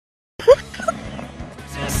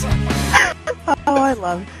Oh, I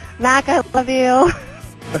love Mac. I love you.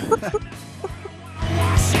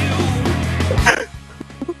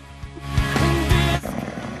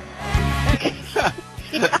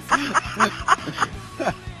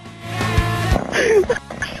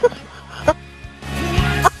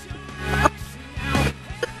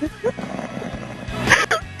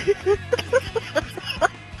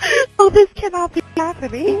 Oh, this cannot be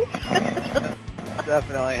happening. It's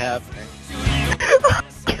definitely happening.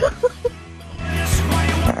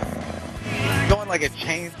 It's going like a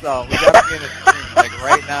chainsaw. We gotta be in a stream, like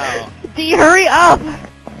right now. D, hurry up!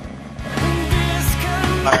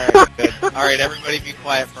 Alright, good. Alright, everybody be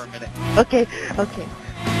quiet for a minute. Okay, okay.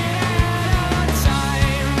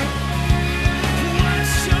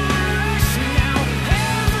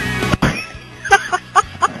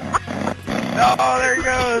 Oh, there he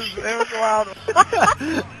goes. It was loud.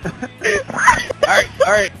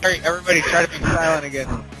 Alright, everybody try to be silent again.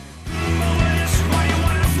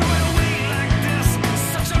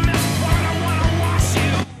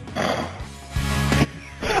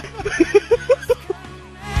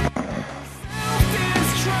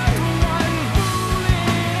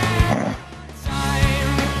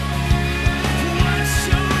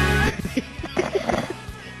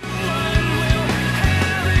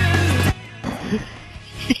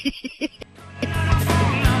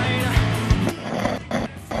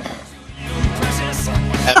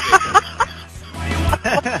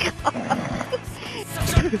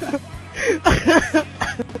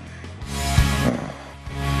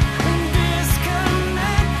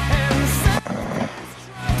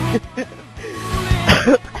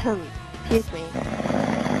 Excuse me.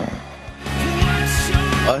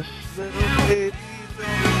 Us little babies.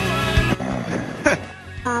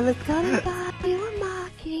 Mama's gonna buy you a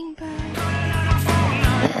mockingbird.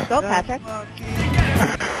 Go, Patrick.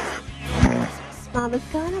 Mama's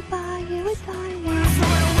gonna buy you a diamond.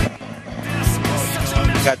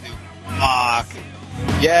 You gotta do mock.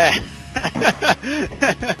 Yeah.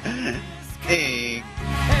 Sing.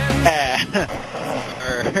 Yeah.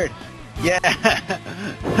 Bird. Yeah.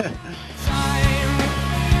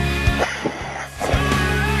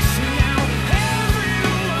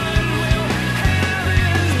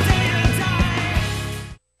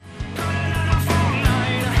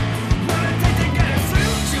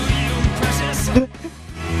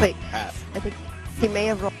 Wait, I think he may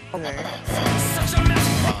have rolled her.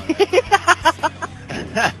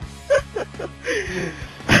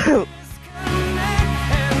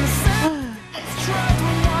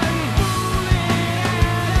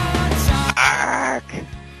 Ark.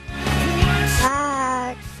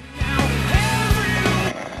 Mac.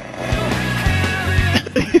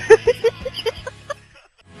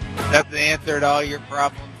 That's the answer to all your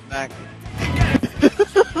problems, Mac.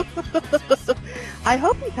 I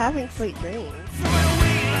hope he's having sweet dreams.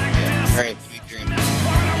 Yeah. Alright, sweet dreams.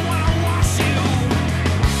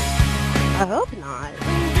 I hope not.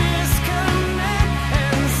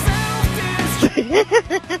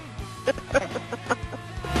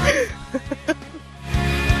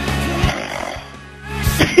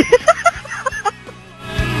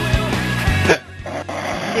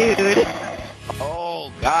 Dude.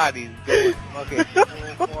 Oh God, he's going fucking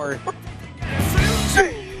full force.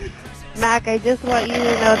 Mac, I just want you to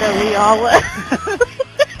know that we all would.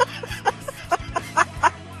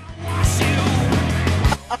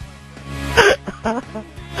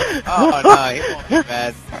 Oh no, he won't be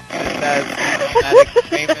mad. That is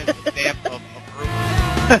famous stamp of approval.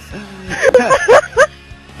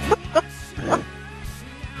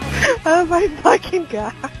 Oh my fucking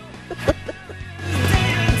god.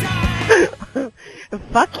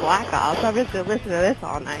 Fuck Black Ops, I'm just gonna listen to this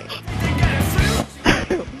all night.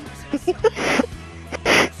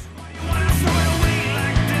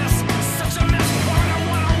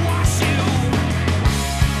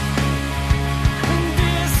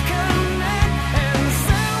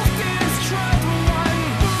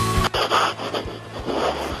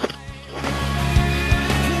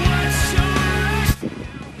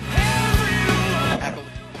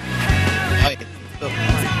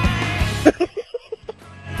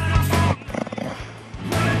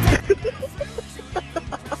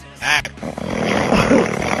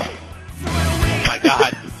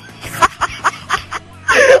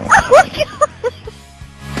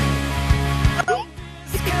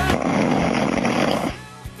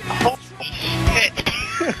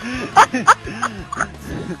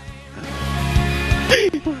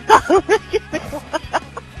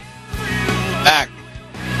 Back.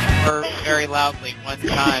 Or very loudly one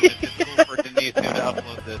time. If it's cool for Denise to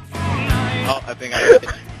upload this. Oh, I think I heard it.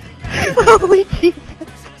 Holy Jesus.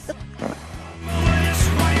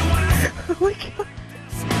 my god.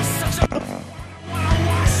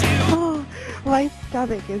 Oh, my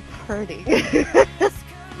stomach is hurting.